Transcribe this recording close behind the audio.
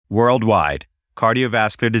Worldwide,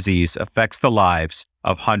 cardiovascular disease affects the lives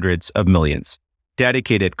of hundreds of millions.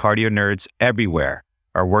 Dedicated cardio nerds everywhere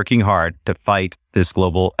are working hard to fight this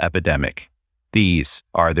global epidemic. These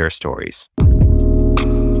are their stories.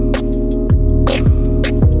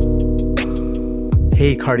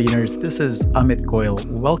 Hey Cardio Nerds, this is Amit Goyal.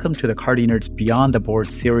 Welcome to the Cardio Nerds Beyond the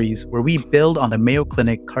Board series, where we build on the Mayo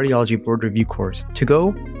Clinic Cardiology Board Review course to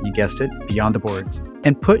go, you guessed it, beyond the boards,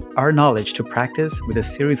 and put our knowledge to practice with a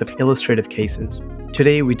series of illustrative cases.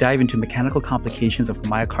 Today, we dive into mechanical complications of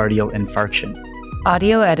myocardial infarction.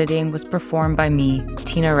 Audio editing was performed by me,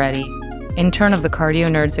 Tina Reddy, intern of the Cardio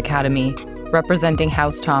Nerds Academy, representing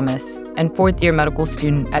House Thomas, and fourth-year medical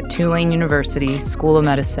student at Tulane University School of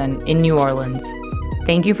Medicine in New Orleans.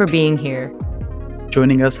 Thank you for being here.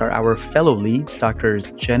 Joining us are our fellow leads,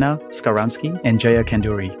 Drs. Jenna Skaramsky and Jaya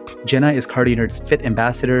Kanduri. Jenna is Cardio Nerds Fit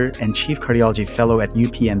Ambassador and Chief Cardiology Fellow at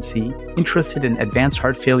UPMC, interested in advanced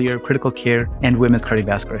heart failure, critical care, and women's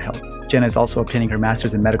cardiovascular health. Jenna is also obtaining her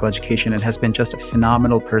master's in medical education and has been just a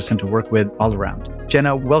phenomenal person to work with all around.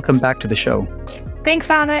 Jenna, welcome back to the show. Thanks,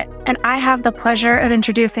 Amit. And I have the pleasure of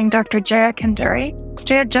introducing Dr. Jaya Kanduri.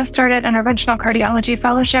 Jaya just started an interventional cardiology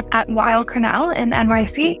fellowship at Weill Cornell in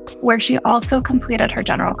NYC, where she also completed her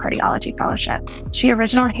general cardiology fellowship. She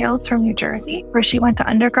originally hails from New Jersey, where she went to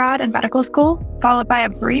undergrad and medical school, followed by a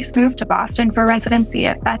brief move to Boston for residency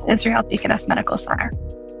at Beth Israel Deaconess Medical Center.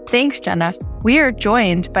 Thanks, Jenna. We are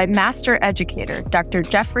joined by Master Educator, Dr.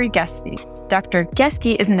 Jeffrey Geske. Dr.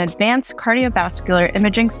 Geske is an advanced cardiovascular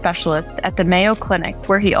imaging specialist at the Mayo Clinic,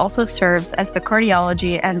 where he also serves as the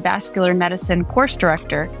Cardiology and Vascular Medicine Course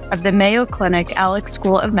Director of the Mayo Clinic Alex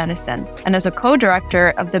School of Medicine, and as a co-director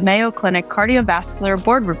of the Mayo Clinic Cardiovascular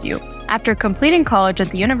Board Review. After completing college at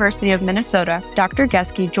the University of Minnesota, Dr.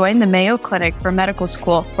 Geske joined the Mayo Clinic for medical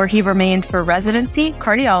school, where he remained for residency,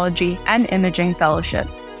 cardiology, and imaging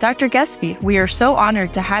fellowships. Dr. Geske, we are so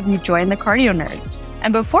honored to have you join the Cardio Nerds.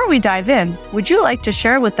 And before we dive in, would you like to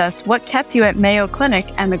share with us what kept you at Mayo Clinic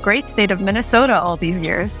and the great state of Minnesota all these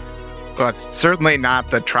years? Well, it's certainly not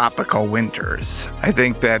the tropical winters. I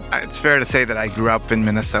think that it's fair to say that I grew up in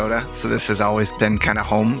Minnesota, so this has always been kind of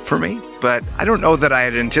home for me. But I don't know that I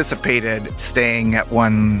had anticipated staying at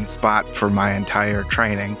one spot for my entire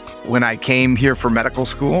training. When I came here for medical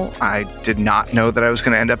school, I did not know that I was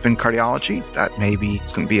going to end up in cardiology. That maybe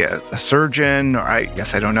it's going to be a surgeon, or I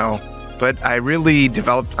don't know. But I really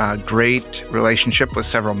developed a great relationship with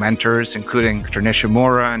several mentors, including Dr.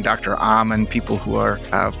 Nishimura and Dr. Aman, people who are,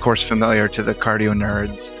 of course, familiar to the Cardio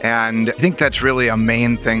Nerds. And I think that's really a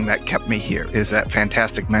main thing that kept me here, is that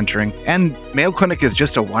fantastic mentoring. And Mayo Clinic is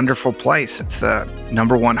just a wonderful place. It's the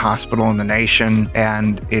 #1 hospital in the nation,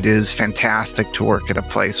 and it is fantastic to work at a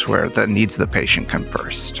place where the needs of the patient come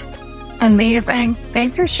first. Amazing.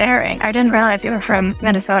 Thanks for sharing. I didn't realize you were from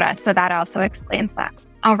Minnesota, so that also explains that.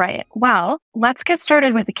 All right. Well, let's get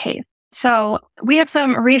started with the case. So we have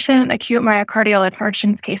some recent acute myocardial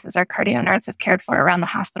infarctions cases our cardio nerds have cared for around the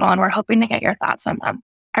hospital, and we're hoping to get your thoughts on them.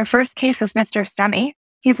 Our first case is Mr. Stemme.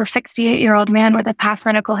 He's a 68-year-old man with a past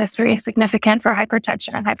medical history significant for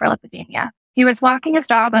hypertension and hyperlipidemia. He was walking his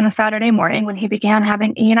dog on a Saturday morning when he began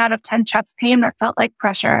having 8 out of 10 chest pain that felt like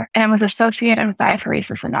pressure and was associated with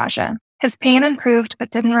diaphoresis and nausea. His pain improved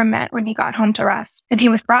but didn't remit when he got home to rest, and he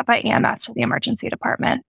was brought by EMS to the emergency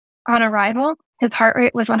department. On arrival, his heart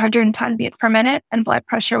rate was 110 beats per minute and blood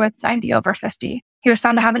pressure was 90/50. He was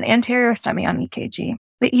found to have an anterior STEMI on EKG.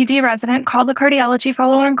 The ED resident called the cardiology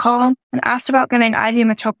fellow on call and asked about getting IV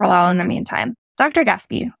metoprolol in the meantime. Dr.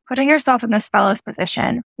 Geske, putting yourself in this fellow's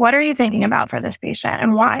position, what are you thinking about for this patient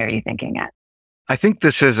and why are you thinking it? I think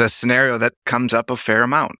this is a scenario that comes up a fair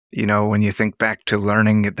amount. You know, when you think back to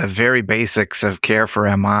learning the very basics of care for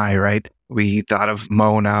MI, right? We thought of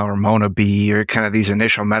Mona or Mona B or kind of these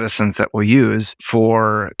initial medicines that we'll use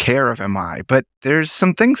for care of MI. But there's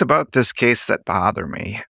some things about this case that bother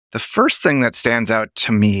me. The first thing that stands out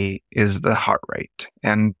to me is the heart rate.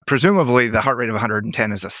 And presumably the heart rate of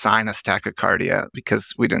 110 is a sinus tachycardia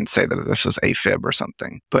because we didn't say that this was AFib or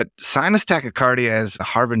something. But sinus tachycardia is a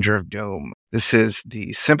harbinger of doom. This is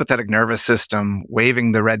the sympathetic nervous system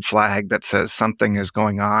waving the red flag that says something is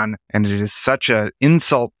going on. And it is such an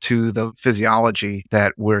insult to the physiology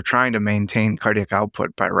that we're trying to maintain cardiac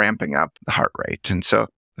output by ramping up the heart rate. And so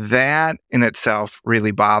that in itself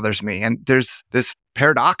really bothers me. And there's this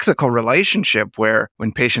paradoxical relationship where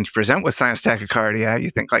when patients present with sinus tachycardia, you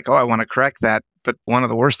think like, oh, I want to correct that. But one of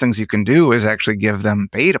the worst things you can do is actually give them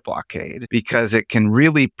beta blockade because it can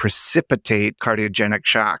really precipitate cardiogenic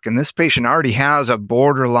shock. And this patient already has a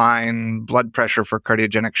borderline blood pressure for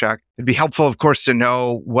cardiogenic shock. It'd be helpful, of course, to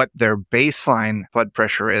know what their baseline blood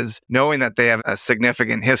pressure is, knowing that they have a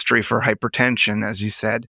significant history for hypertension, as you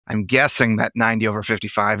said. I'm guessing that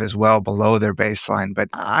 90/55 is well below their baseline, but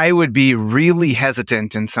I would be really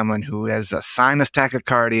hesitant in someone who has a sinus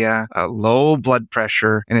tachycardia, a low blood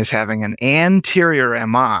pressure, and is having an anterior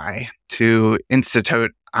MI to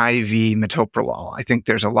institute IV metoprolol. I think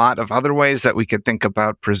there's a lot of other ways that we could think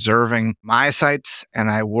about preserving myocytes, and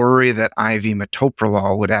I worry that IV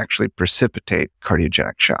metoprolol would actually precipitate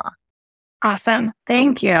cardiogenic shock. Awesome.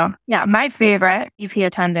 Thank you. Yeah, my favorite EP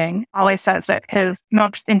attending always says that his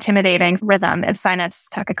most intimidating rhythm is sinus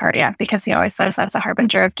tachycardia because he always says that's a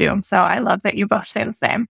harbinger of doom. So I love that you both say the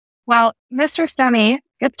same. Well, Mr. Stemmy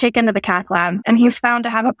gets taken to the cath lab and he's found to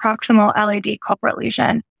have a proximal LAD culprit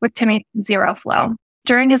lesion with TIMI 0 flow.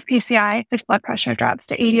 During his PCI, his blood pressure drops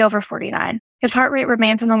to 80/49. His heart rate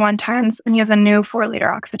remains in the 110s and he has a new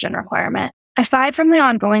 4-liter oxygen requirement. Aside from the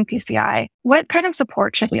ongoing PCI, what kind of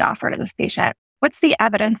support should we offer to this patient? What's the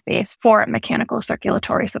evidence base for mechanical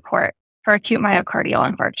circulatory support, for acute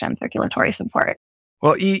myocardial infarction circulatory support?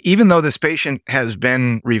 Well, even though this patient has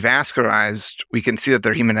been revascularized, we can see that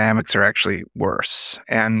their hemodynamics are actually worse.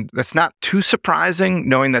 And that's not too surprising,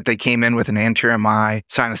 knowing that they came in with an anterior MI,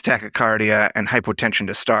 sinus tachycardia, and hypotension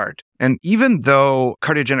to start. And even though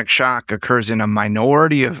cardiogenic shock occurs in a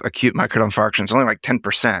minority of acute myocardial infarctions, only like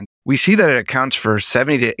 10%, we see that it accounts for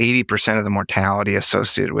 70 to 80% of the mortality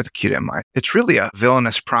associated with acute MI. It's really a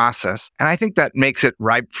villainous process. And I think that makes it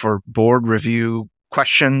ripe for board review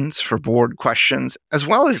questions, as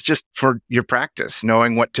well as just for your practice,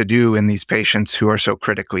 knowing what to do in these patients who are so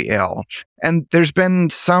critically ill. And there's been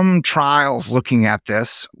some trials looking at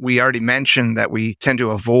this. We already mentioned that we tend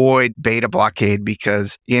to avoid beta blockade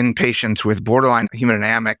because in patients with borderline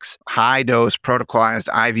hemodynamics, high-dose protocolized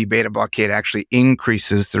IV beta blockade actually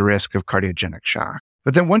increases the risk of cardiogenic shock.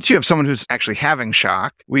 But then once you have someone who's actually having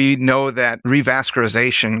shock, we know that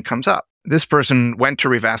revascularization comes up. This person went to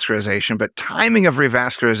revascularization, but timing of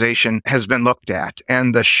revascularization has been looked at.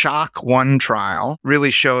 And the SHOCK 1 trial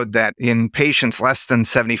really showed that in patients less than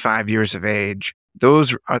 75 years of age,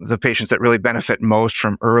 those are the patients that really benefit most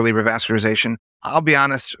from early revascularization. I'll be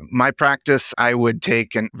honest, my practice, I would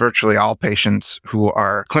take in virtually all patients who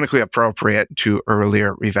are clinically appropriate to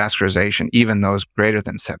earlier revascularization, even those greater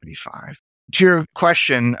than 75. To your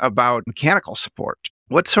question about mechanical support,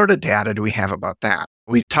 what sort of data do we have about that?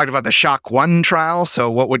 We talked about the SHOCK 1 trial,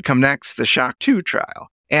 so what would come next? The SHOCK 2 trial.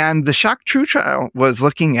 And the SHOCK 2 trial was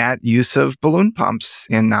looking at use of balloon pumps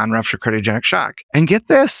in non-rupture cardiogenic shock. And get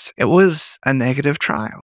this, it was a negative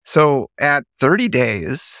trial. So at 30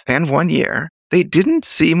 days and 1 year, they didn't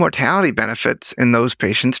see mortality benefits in those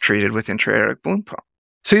patients treated with intra-aortic balloon pump.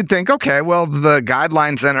 So you'd think, okay, well, the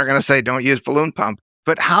guidelines then are going to say don't use balloon pump.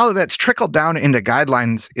 But how that's trickled down into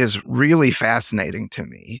guidelines is really fascinating to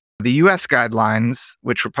me. The US guidelines,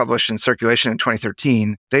 which were published in Circulation in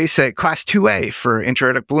 2013, they say class 2A for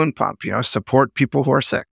intra-aortic balloon pump, support people who are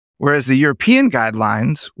sick. Whereas the European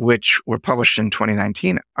guidelines, which were published in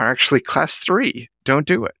 2019, are actually class 3, don't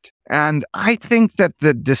do it. And I think that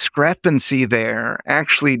the discrepancy there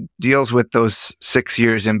actually deals with those 6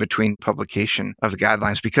 years in between publication of the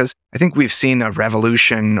guidelines, because I think we've seen a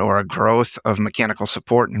revolution or a growth of mechanical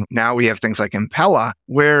support. And now we have things like Impella,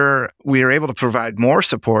 where we are able to provide more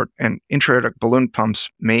support, and intra-aortic balloon pumps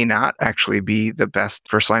may not actually be the best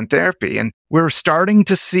first-line therapy. And we're starting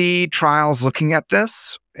to see trials looking at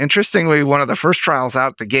this. Interestingly, one of the first trials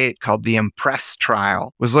out the gate, called the IMPRESS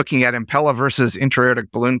trial, was looking at Impella versus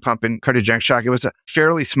intra-aortic balloon pump in cardiogenic shock. It was a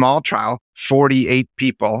fairly small trial, 48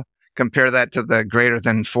 people. Compare that to the greater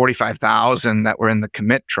than 45,000 that were in the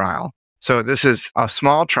COMMIT trial. So this is a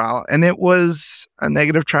small trial, and it was a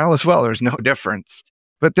negative trial as well. There's no difference.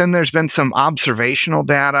 But then there's been some observational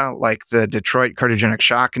data, like the Detroit Cardiogenic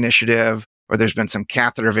Shock Initiative, or there's been some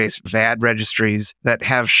catheter-based VAD registries that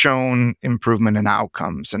have shown improvement in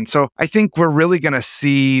outcomes. And so I think we're really going to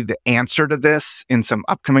see the answer to this in some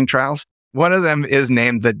upcoming trials. One of them is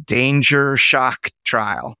named the Danger Shock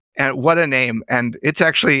trial. And what a name. And it's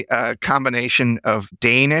actually a combination of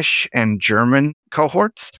Danish and German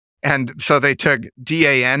cohorts. And so they took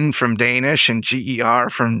DAN from Danish and GER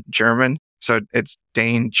from German. So it's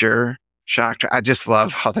Danger Shock. I just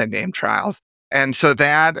love how they name trials. And so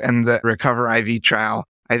that and the Recover IV trial,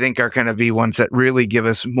 I think, are going to be ones that really give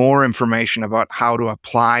us more information about how to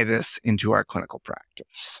apply this into our clinical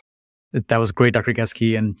practice. That was great, Dr.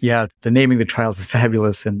 Geske. And yeah, the naming the trials is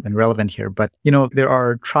fabulous and relevant here. But, there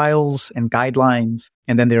are trials and guidelines,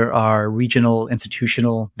 and then there are regional,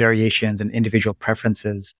 institutional variations and individual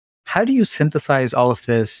preferences. How do you synthesize all of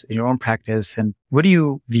this in your own practice? And what do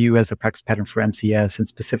you view as a practice pattern for MCS and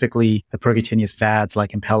specifically the percutaneous VADs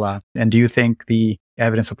like Impella? And do you think the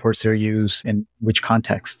evidence supports their use in which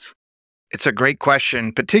contexts? It's a great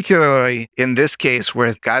question, particularly in this case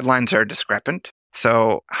where guidelines are discrepant.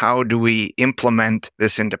 So how do we implement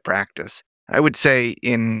this into practice? I would say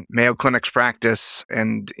in Mayo Clinic's practice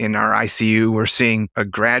and in our ICU, we're seeing a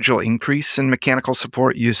gradual increase in mechanical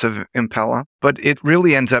support use of Impella, but it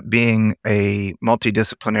really ends up being a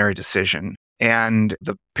multidisciplinary decision. And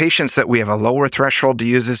the patients that we have a lower threshold to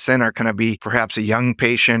use this in are going to be perhaps a young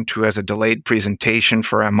patient who has a delayed presentation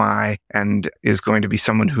for MI and is going to be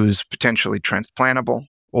someone who's potentially transplantable,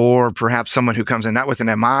 or perhaps someone who comes in not with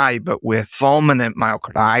an MI, but with fulminant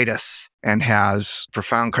myocarditis and has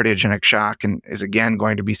profound cardiogenic shock and is again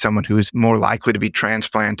going to be someone who's more likely to be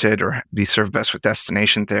transplanted or be served best with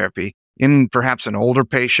destination therapy. In perhaps an older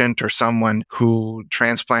patient or someone who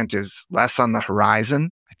transplant is less on the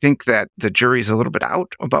horizon, I think that the jury's a little bit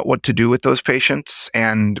out about what to do with those patients,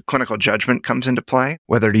 and clinical judgment comes into play,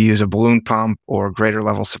 whether to use a balloon pump or greater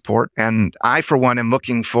level support. And I, for one, am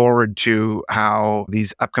looking forward to how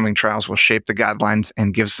these upcoming trials will shape the guidelines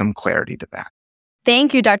and give some clarity to that.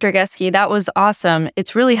 Thank you, Dr. Geske. That was awesome.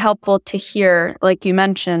 It's really helpful to hear, like you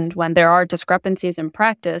mentioned, when there are discrepancies in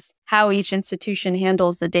practice, how each institution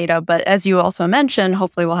handles the data. But as you also mentioned,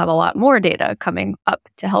 hopefully we'll have a lot more data coming up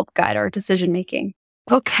to help guide our decision making.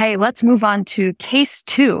 Okay, let's move on to case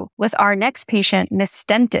 2 with our next patient, Miss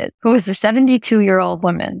Stented, who is a 72-year-old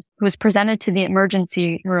woman who was presented to the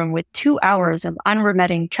emergency room with 2 hours of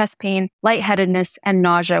unremitting chest pain, lightheadedness, and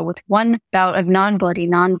nausea with one bout of non-bloody,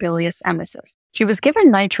 non-bilious emesis. She was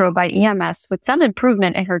given nitro by EMS with some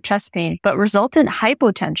improvement in her chest pain, but resultant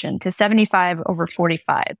hypotension to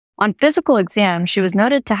 75/45. On physical exam, she was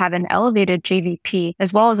noted to have an elevated JVP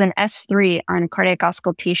as well as an S3 on cardiac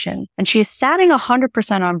auscultation, and she is statting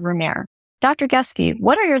 100% on Brumair. Dr. Geske,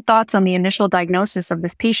 what are your thoughts on the initial diagnosis of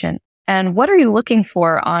this patient, and what are you looking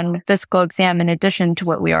for on physical exam in addition to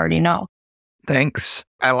what we already know? Thanks.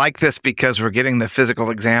 I like this because we're getting the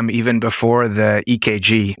physical exam even before the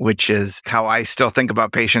EKG, which is how I still think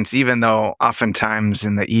about patients, even though oftentimes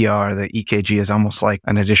in the ER, the EKG is almost like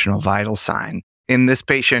an additional vital sign. In this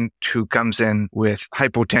patient who comes in with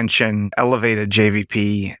hypotension, elevated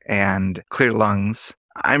JVP, and clear lungs,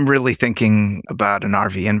 I'm really thinking about an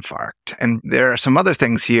RV infarct. And there are some other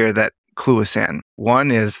things here that clue us in.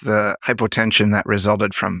 One is the hypotension that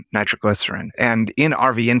resulted from nitroglycerin. And in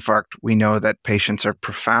RV infarct, we know that patients are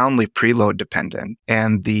profoundly preload dependent.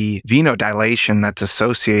 And the venodilation that's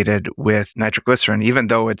associated with nitroglycerin, even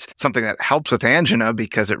though it's something that helps with angina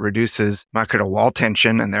because it reduces myocardial wall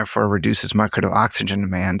tension and therefore reduces myocardial oxygen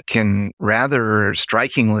demand, can rather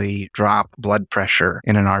strikingly drop blood pressure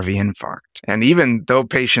in an RV infarct. And even though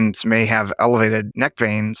patients may have elevated neck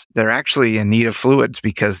veins, they're actually in need of fluids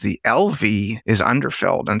because the LV is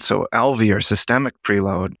underfilled. And so LV or systemic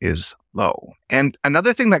preload is low. And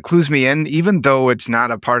another thing that clues me in, even though it's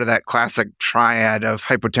not a part of that classic triad of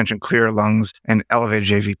hypotension, clear lungs, and elevated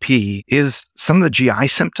JVP, is some of the GI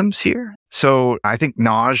symptoms here. So I think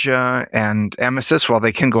nausea and emesis, while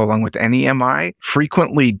they can go along with any MI,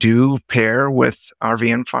 frequently do pair with RV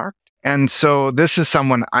infarct. And so this is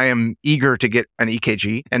someone I am eager to get an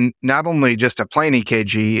EKG, and not only just a plain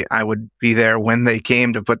EKG, I would be there when they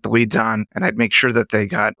came to put the leads on, and I'd make sure that they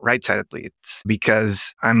got right-sided leads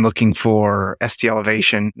because I'm looking for ST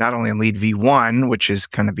elevation, not only in lead V1, which is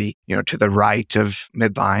going to be, to the right of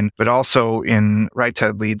midline, but also in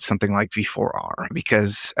right-sided leads, something like V4R,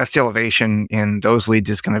 because ST elevation in those leads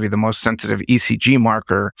is going to be the most sensitive ECG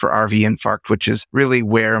marker for RV infarct, which is really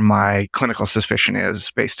where my clinical suspicion is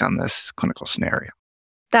based on this clinical scenario.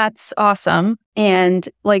 That's awesome. And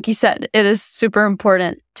like you said, it is super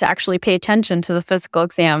important to actually pay attention to the physical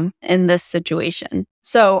exam in this situation.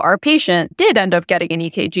 So our patient did end up getting an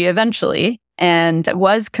EKG eventually and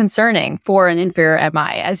was concerning for an inferior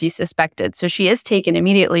MI, as you suspected. So she is taken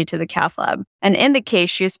immediately to the cath lab. And in the case,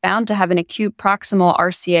 she is found to have an acute proximal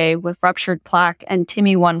RCA with ruptured plaque and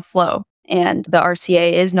TIMI-1 flow. And the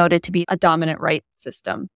RCA is noted to be a dominant right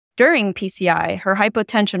system. During PCI, her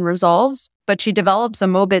hypotension resolves, but she develops a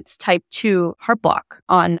Mobitz type 2 heart block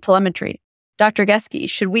on telemetry. Dr. Geske,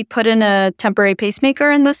 should we put in a temporary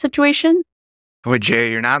pacemaker in this situation? Well,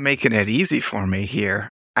 Jay, you're not making it easy for me here.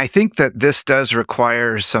 I think that this does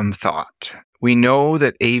require some thought. We know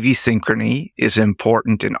that AV synchrony is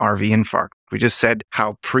important in RV infarct. We just said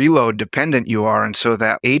how preload dependent you are, and so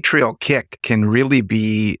that atrial kick can really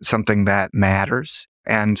be something that matters.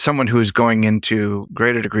 And someone who's going into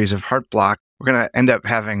greater degrees of heart block, we're going to end up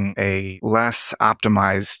having a less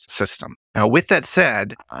optimized system. Now, with that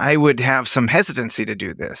said, I would have some hesitancy to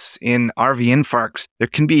do this. In RV infarcts, there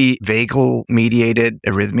can be vagal-mediated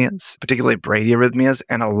arrhythmias, particularly bradyarrhythmias,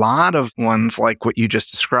 and a lot of ones like what you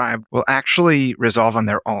just described will actually resolve on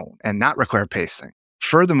their own and not require pacing.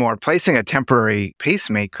 Furthermore, placing a temporary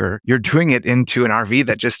pacemaker, you're doing it into an RV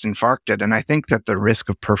that just infarcted, and I think that the risk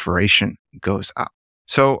of perforation goes up.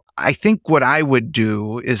 So I think what I would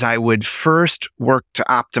do is I would first work to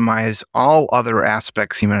optimize all other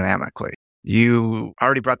aspects hemodynamically. You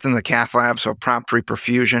already brought them to the cath lab, so prompt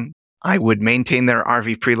reperfusion. I would maintain their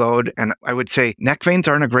RV preload, and I would say neck veins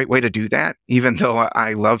aren't a great way to do that, even though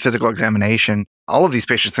I love physical examination. All of these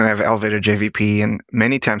patients can have elevated JVP, and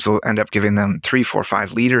many times we'll end up giving them 3, 4,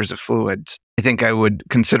 5 liters of fluids. I think I would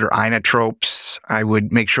consider inotropes. I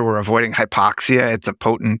would make sure we're avoiding hypoxia. It's a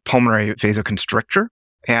potent pulmonary vasoconstrictor.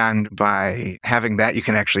 And by having that, you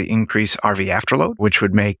can actually increase RV afterload, which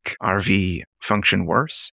would make RV function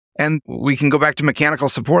worse. And we can go back to mechanical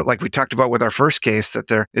support, like we talked about with our first case, that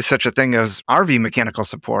there is such a thing as RV mechanical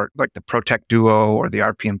support, like the Protect Duo or the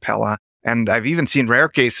RP Impella. And I've even seen rare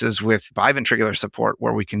cases with biventricular support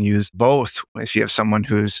where we can use both. If you have someone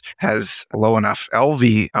who has low enough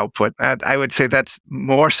LV output, I would say that's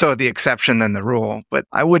more so the exception than the rule. But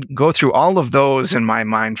I would go through all of those in my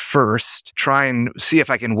mind first, try and see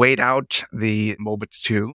if I can wait out the Mobitz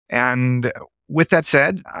 2. And with that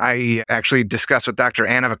said, I actually discussed with Dr.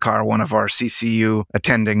 Anavikar, one of our CCU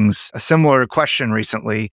attendings, a similar question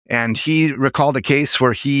recently. And he recalled a case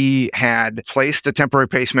where he had placed a temporary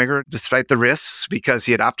pacemaker despite the risks because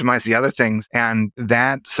he had optimized the other things, and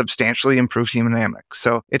that substantially improved hemodynamics.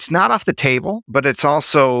 So it's not off the table, but it's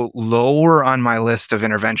also lower on my list of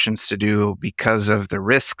interventions to do because of the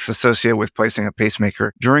risks associated with placing a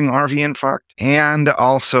pacemaker during RV infarct, and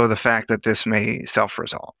also the fact that this may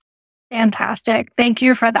self-resolve. Fantastic. Thank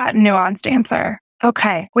you for that nuanced answer.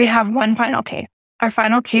 Okay, we have one final case. Our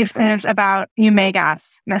final case is about you may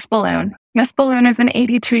guess, Miss Balloon. Miss Balloon is an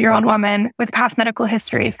 82-year-old woman with past medical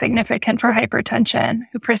history significant for hypertension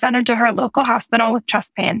who presented to her local hospital with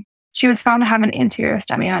chest pain. She was found to have an anterior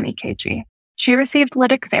STEMI on EKG. She received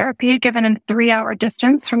lytic therapy given in 3-hour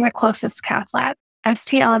distance from the closest cath lab.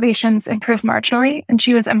 ST elevations improved marginally, and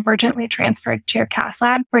she was emergently transferred to her cath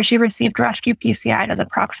lab, where she received rescue PCI to the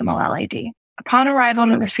proximal LAD. Upon arrival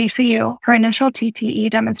to the CCU, her initial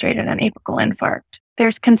TTE demonstrated an apical infarct.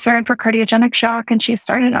 There's concern for cardiogenic shock, and she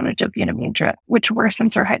started on a dobutamine drip, which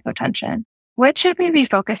worsens her hypotension. What should we be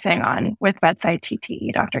focusing on with bedside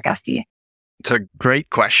TTE, Dr. Geske? It's a great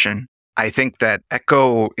question. I think that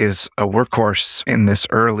echo is a workhorse in this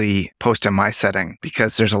early post-MI setting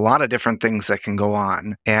because there's a lot of different things that can go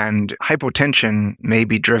on. And hypotension may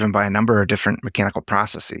be driven by a number of different mechanical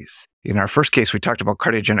processes. In our first case, we talked about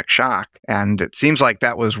cardiogenic shock, and it seems like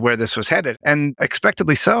that was where this was headed. And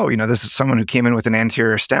expectedly so. This is someone who came in with an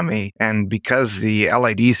anterior STEMI, and because the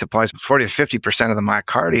LAD supplies 40 to 50% of the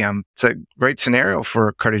myocardium, it's a great scenario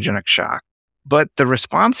for cardiogenic shock. But the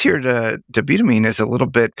response here to dobutamine is a little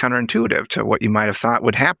bit counterintuitive to what you might have thought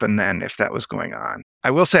would happen then if that was going on.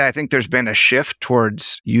 I will say I think there's been a shift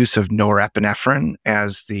towards use of norepinephrine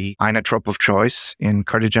as the inotrope of choice in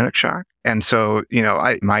cardiogenic shock. And so,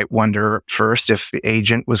 I might wonder first if the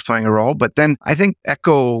agent was playing a role, but then I think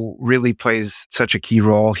echo really plays such a key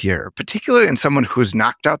role here, particularly in someone who's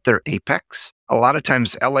knocked out their apex. A lot of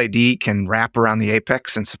times LAD can wrap around the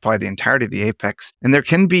apex and supply the entirety of the apex. And there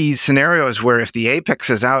can be scenarios where if the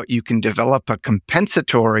apex is out, you can develop a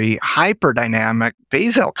compensatory hyperdynamic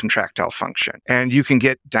basal contractile function. And you can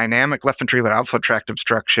get dynamic left ventricular outflow tract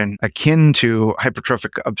obstruction akin to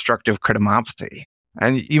hypertrophic obstructive cardiomyopathy.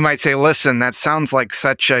 And you might say, listen, that sounds like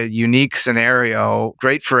such a unique scenario,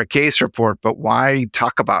 great for a case report, but why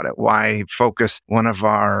talk about it? Why focus one of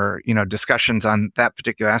our, discussions on that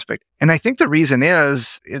particular aspect? And I think the reason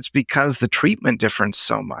it's because the treatment differs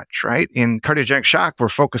so much, right? In cardiogenic shock, we're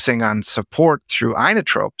focusing on support through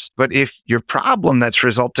inotropes. But if your problem that's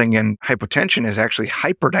resulting in hypotension is actually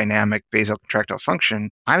hyperdynamic vasocontractile function,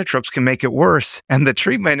 inotropes can make it worse. And the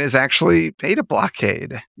treatment is actually beta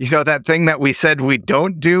blockade. That thing that we said we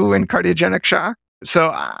don't do in cardiogenic shock? So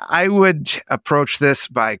I would approach this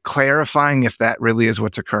by clarifying if that really is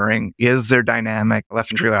what's occurring. Is there dynamic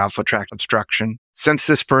left ventricular outflow tract obstruction? Since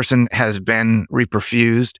this person has been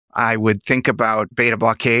reperfused, I would think about beta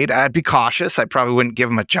blockade. I'd be cautious. I probably wouldn't give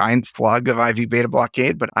them a giant slug of IV beta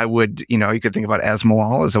blockade, but I would, you could think about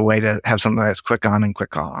esmolol as a way to have something that's quick on and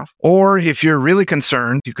quick off. Or if you're really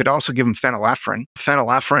concerned, you could also give them phenylephrine.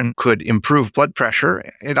 Phenylephrine could improve blood pressure.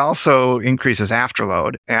 It also increases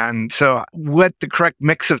afterload. And so what the correct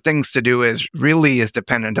mix of things to do is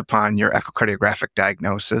dependent upon your echocardiographic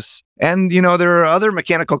diagnosis. And, there are other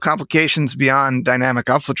mechanical complications beyond dynamic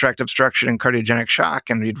outflow tract obstruction and cardiogenic shock,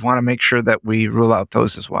 and we'd want to make sure that we rule out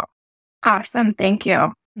those as well. Awesome. Thank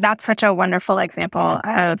you. That's such a wonderful example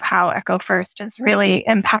of how Echo First is really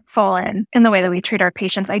impactful in the way that we treat our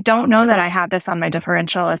patients. I don't know that I had this on my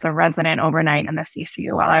differential as a resident overnight in the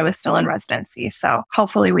CCU while I was still in residency. So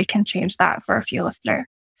hopefully we can change that for a few listeners.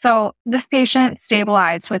 So this patient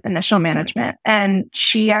stabilized with initial management, and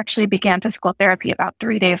she actually began physical therapy about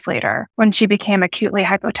 3 days later when she became acutely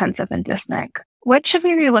hypotensive and dyspneic. What should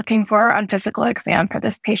we be looking for on physical exam for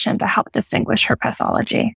this patient to help distinguish her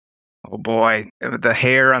pathology? Oh boy, the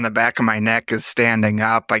hair on the back of my neck is standing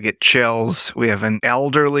up. I get chills. We have an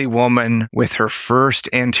elderly woman with her first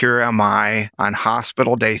anterior MI on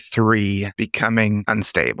hospital day 3 becoming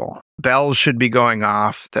unstable. Bells should be going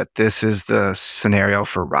off that this is the scenario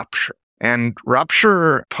for rupture. And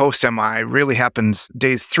rupture post-MI really happens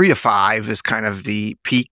days 3 to 5 is kind of the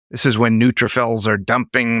peak. This is when neutrophils are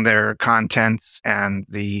dumping their contents and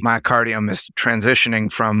the myocardium is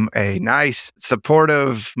transitioning from a nice,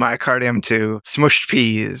 supportive myocardium to smushed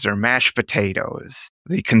peas or mashed potatoes.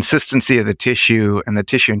 The consistency of the tissue and the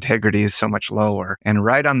tissue integrity is so much lower. And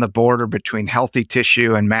right on the border between healthy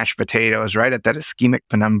tissue and mashed potatoes, right at that ischemic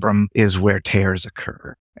penumbrum, is where tears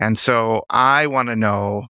occur. And so I want to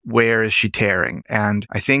know, where is she tearing? And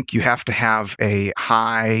I think you have to have a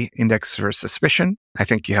high index for suspicion. I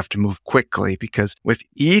think you have to move quickly because with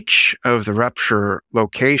each of the rupture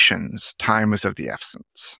locations, time is of the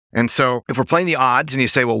essence. And so if we're playing the odds and you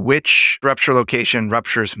say, well, which rupture location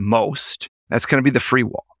ruptures most? That's going to be the free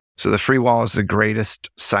wall. So the free wall is the greatest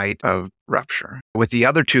site of rupture, with the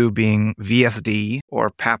other two being VSD or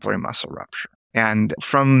papillary muscle rupture. And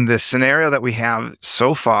from the scenario that we have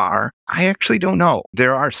so far, I actually don't know.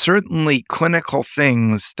 There are certainly clinical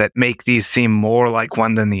things that make these seem more like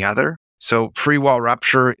one than the other. So free wall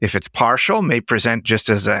rupture, if it's partial, may present just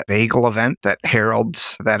as a vagal event that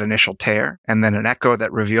heralds that initial tear. And then an echo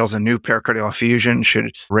that reveals a new pericardial effusion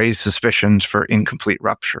should raise suspicions for incomplete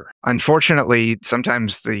rupture. Unfortunately,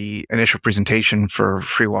 sometimes the initial presentation for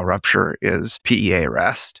free wall rupture is PEA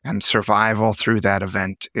arrest, and survival through that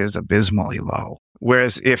event is abysmally low.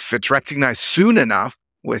 Whereas if it's recognized soon enough,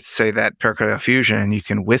 with, say, that pericardial effusion, and you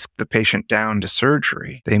can whisk the patient down to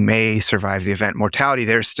surgery, they may survive the event. Mortality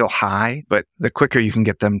there is still high, but the quicker you can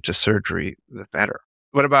get them to surgery, the better.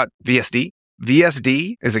 What about VSD?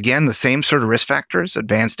 VSD is, again, the same sort of risk factors: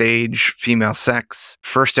 advanced age, female sex,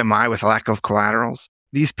 first MI with lack of collaterals.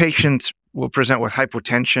 These patients will present with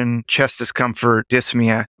hypotension, chest discomfort,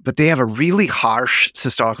 dyspnea, but they have a really harsh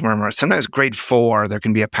systolic murmur. Sometimes grade 4, there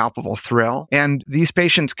can be a palpable thrill. And these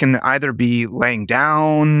patients can either be laying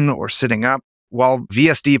down or sitting up. While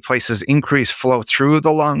VSD places increased flow through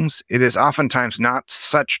the lungs, it is oftentimes not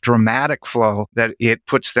such dramatic flow that it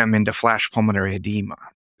puts them into flash pulmonary edema.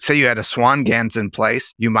 Say you had a Swan-Ganz in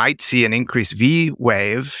place, you might see an increased V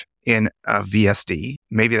wave in a VSD.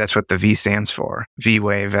 Maybe that's what the V stands for. V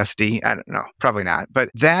wave SD. I don't know. Probably not.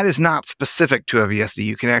 But that is not specific to a VSD.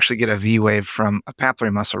 You can actually get a V wave from a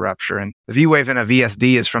papillary muscle rupture. And the V wave in a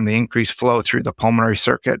VSD is from the increased flow through the pulmonary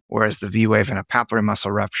circuit, whereas the V wave in a papillary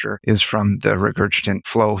muscle rupture is from the regurgitant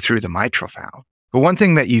flow through the mitral valve. But one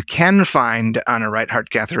thing that you can find on a right heart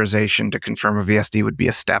catheterization to confirm a VSD would be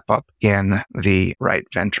a step up in the right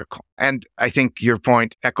ventricle. And I think your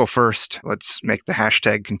point, echo first, let's make the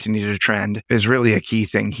hashtag continue to trend, is really a key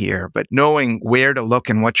thing here. But knowing where to look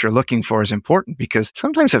and what you're looking for is important because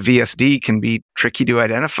sometimes a VSD can be tricky to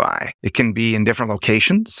identify. It can be in different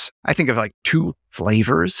locations. I think of like 2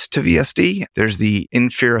 flavors to VSD. There's the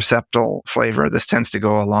inferior septal flavor. This tends to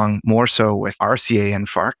go along more so with RCA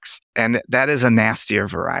infarcts. And that is a nastier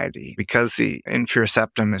variety. Because the inferior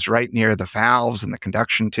septum is right near the valves and the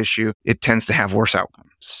conduction tissue, it tends to have worse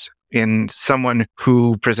outcomes. In someone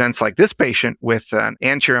who presents like this patient with an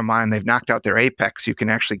anterior MI and they've knocked out their apex, you can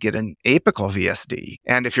actually get an apical VSD.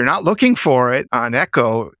 And if you're not looking for it on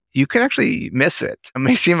echo, you can actually miss it. It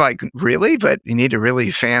may seem like, really? But you need to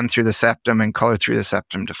really fan through the septum and color through the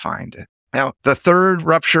septum to find it. Now, the third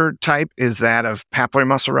rupture type is that of papillary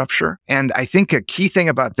muscle rupture. And I think a key thing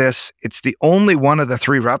about this, it's the only one of the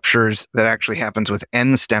 3 ruptures that actually happens with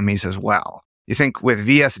end STEMIs as well. You think with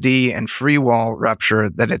VSD and free wall rupture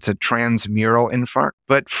that it's a transmural infarct.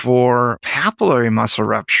 But for papillary muscle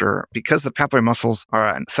rupture, because the papillary muscles are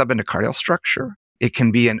a subendocardial structure, it can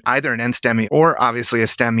be either an NSTEMI or obviously a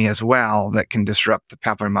STEMI as well that can disrupt the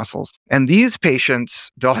papillary muscles. And these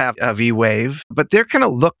patients, they'll have a V wave, but they're going to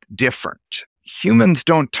look different. Humans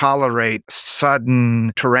don't tolerate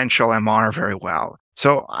sudden torrential MR very well.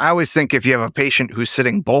 So I always think if you have a patient who's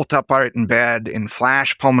sitting bolt upright in bed in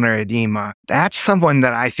flash pulmonary edema, that's someone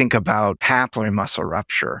that I think about papillary muscle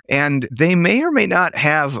rupture. And they may or may not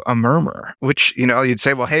have a murmur, which, you'd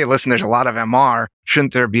say, well, hey, listen, there's a lot of MR.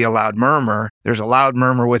 Shouldn't there be a loud murmur? There's a loud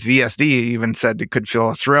murmur with VSD, even said it could feel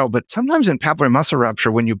a thrill. But sometimes in papillary muscle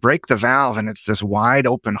rupture, when you break the valve and it's this wide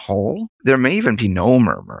open hole, there may even be no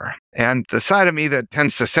murmur. And the side of me that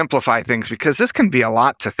tends to simplify things, because this can be a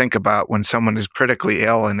lot to think about when someone is critically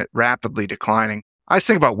ill and rapidly declining. I just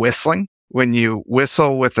think about whistling. When you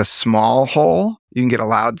whistle with a small hole, you can get a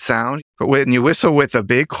loud sound. But when you whistle with a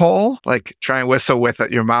big hole, like try and whistle with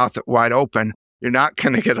your mouth wide open, you're not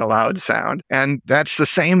going to get a loud sound. And that's the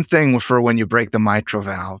same thing for when you break the mitral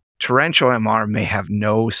valve. Torrential MR may have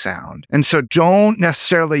no sound. And so don't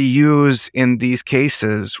necessarily use in these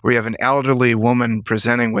cases where you have an elderly woman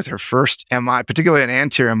presenting with her first MI, particularly an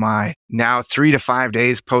anterior MI, now 3 to 5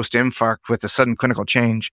 days post-infarct with a sudden clinical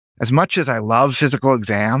change. As much as I love physical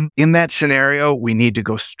exam, in that scenario, we need to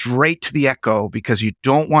go straight to the echo because you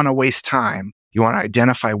don't want to waste time. You want to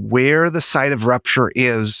identify where the site of rupture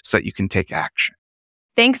is so that you can take action.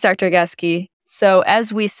 Thanks, Dr. Geske. So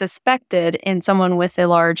as we suspected in someone with a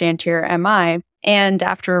large anterior MI, and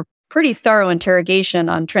after pretty thorough interrogation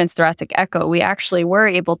on transthoracic echo, we actually were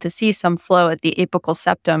able to see some flow at the apical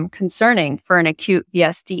septum concerning for an acute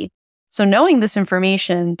VSD. So knowing this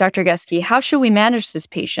information, Dr. Geske, how should we manage this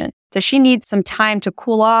patient? Does she need some time to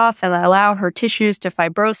cool off and allow her tissues to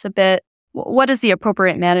fibrose a bit? What is the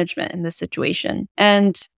appropriate management in this situation?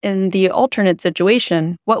 And in the alternate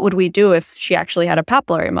situation, what would we do if she actually had a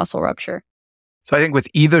papillary muscle rupture? So I think with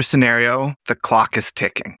either scenario, the clock is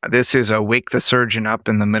ticking. This is a wake the surgeon up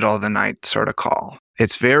in the middle of the night sort of call.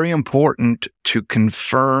 It's very important to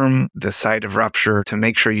confirm the site of rupture to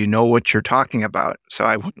make sure you know what you're talking about. So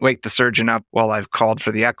I wouldn't wake the surgeon up while I've called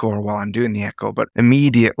for the echo or while I'm doing the echo, but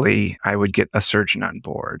immediately I would get a surgeon on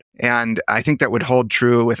board. And I think that would hold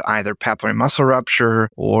true with either papillary muscle rupture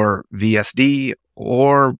or VSD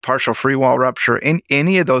or partial free wall rupture. In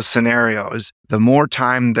any of those scenarios, the more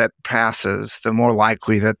time that passes, the more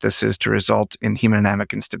likely that this is to result in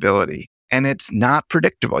hemodynamic instability. And it's not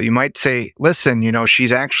predictable. You might say, listen,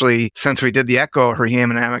 she's actually, since we did the echo, her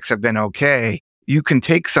hemodynamics have been okay. You can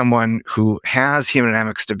take someone who has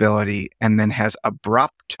hemodynamic stability and then has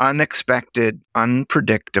abrupt, unexpected,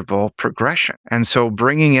 unpredictable progression. And so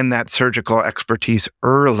bringing in that surgical expertise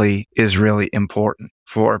early is really important.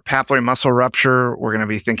 For papillary muscle rupture, we're going to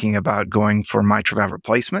be thinking about going for mitral valve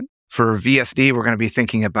replacement. For VSD, we're going to be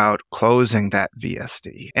thinking about closing that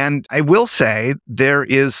VSD. And I will say there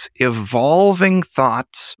is evolving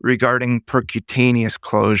thoughts regarding percutaneous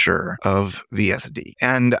closure of VSD.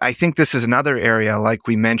 And I think this is another area, like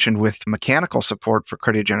we mentioned with mechanical support for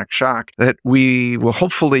cardiogenic shock, that we will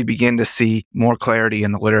hopefully begin to see more clarity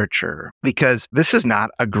in the literature, because this is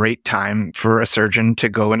not a great time for a surgeon to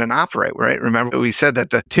go in and operate, right? Remember, we said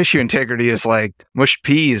that the tissue integrity is like mushed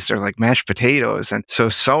peas or like mashed potatoes. And so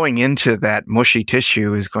sewing into that mushy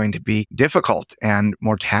tissue is going to be difficult, and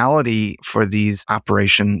mortality for these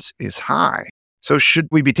operations is high. So should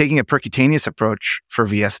we be taking a percutaneous approach for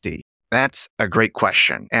VSD? That's a great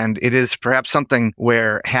question. And it is perhaps something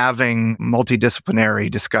where having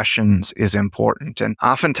multidisciplinary discussions is important. And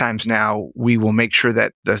oftentimes now we will make sure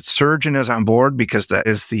that the surgeon is on board, because that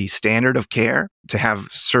is the standard of care to have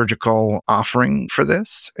surgical offering for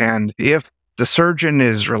this. And if the surgeon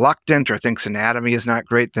is reluctant or thinks anatomy is not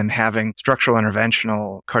great, then having structural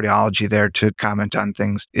interventional cardiology there to comment on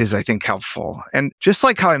things is, I think, helpful. And just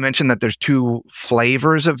like how I mentioned that there's two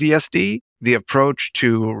flavors of VSD, the approach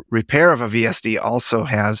to repair of a VSD also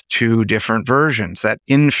has two different versions. That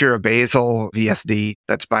infrabasal VSD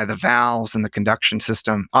that's by the valves and the conduction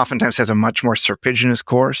system oftentimes has a much more serpiginous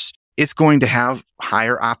course. It's going to have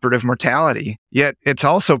higher operative mortality, yet it's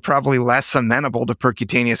also probably less amenable to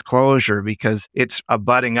percutaneous closure because it's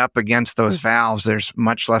abutting up against those valves. There's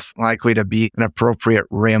much less likely to be an appropriate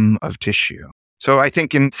rim of tissue. So I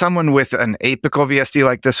think in someone with an apical VSD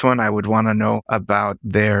like this one, I would want to know about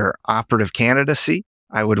their operative candidacy.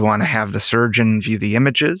 I would want to have the surgeon view the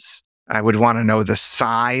images. I would want to know the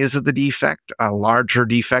size of the defect. A larger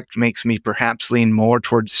defect makes me perhaps lean more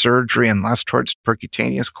towards surgery and less towards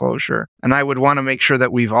percutaneous closure. And I would want to make sure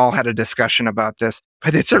that we've all had a discussion about this.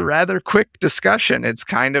 But it's a rather quick discussion. It's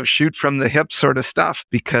kind of shoot from the hip sort of stuff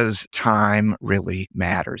because time really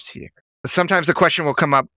matters here. Sometimes the question will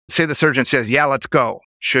come up, say the surgeon says, yeah, let's go.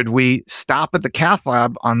 Should we stop at the cath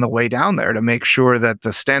lab on the way down there to make sure that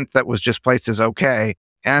the stent that was just placed is okay?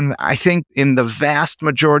 And I think in the vast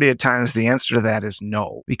majority of times, the answer to that is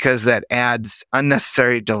no, because that adds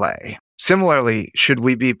unnecessary delay. Similarly, should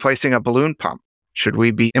we be placing a balloon pump? Should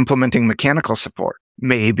we be implementing mechanical support?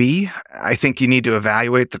 Maybe. I think you need to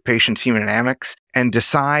evaluate the patient's hemodynamics and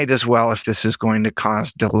decide as well if this is going to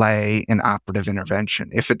cause delay in operative intervention.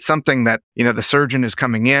 If it's something that, the surgeon is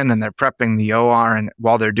coming in and they're prepping the OR, and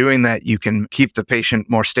while they're doing that, you can keep the patient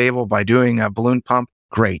more stable by doing a balloon pump,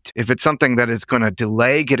 great. If it's something that is going to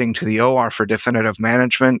delay getting to the OR for definitive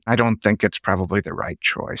management, I don't think it's probably the right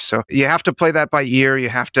choice. So you have to play that by ear. You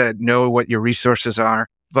have to know what your resources are.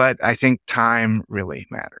 But I think time really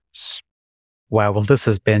matters. Wow, well, this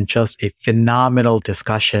has been just a phenomenal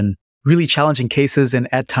discussion. Really challenging cases, and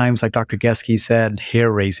at times, like Dr. Geske said,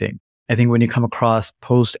 hair-raising. I think when you come across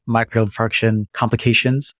post-myocardial infarction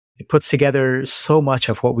complications, it puts together so much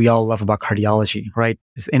of what we all love about cardiology, right?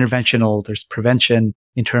 There's interventional, there's prevention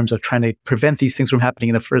in terms of trying to prevent these things from happening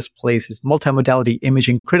in the first place. There's multimodality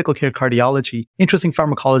imaging, critical care cardiology, interesting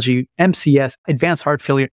pharmacology, MCS, advanced heart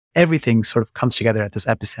failure. Everything sort of comes together at this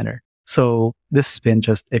epicenter. So this has been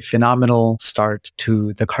just a phenomenal start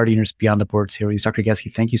to the CardioNerds Beyond the Board series. Dr.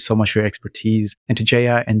 Geske, thank you so much for your expertise. And to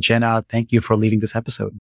Jaya and Jenna, thank you for leading this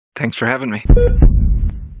episode. Thanks for having me.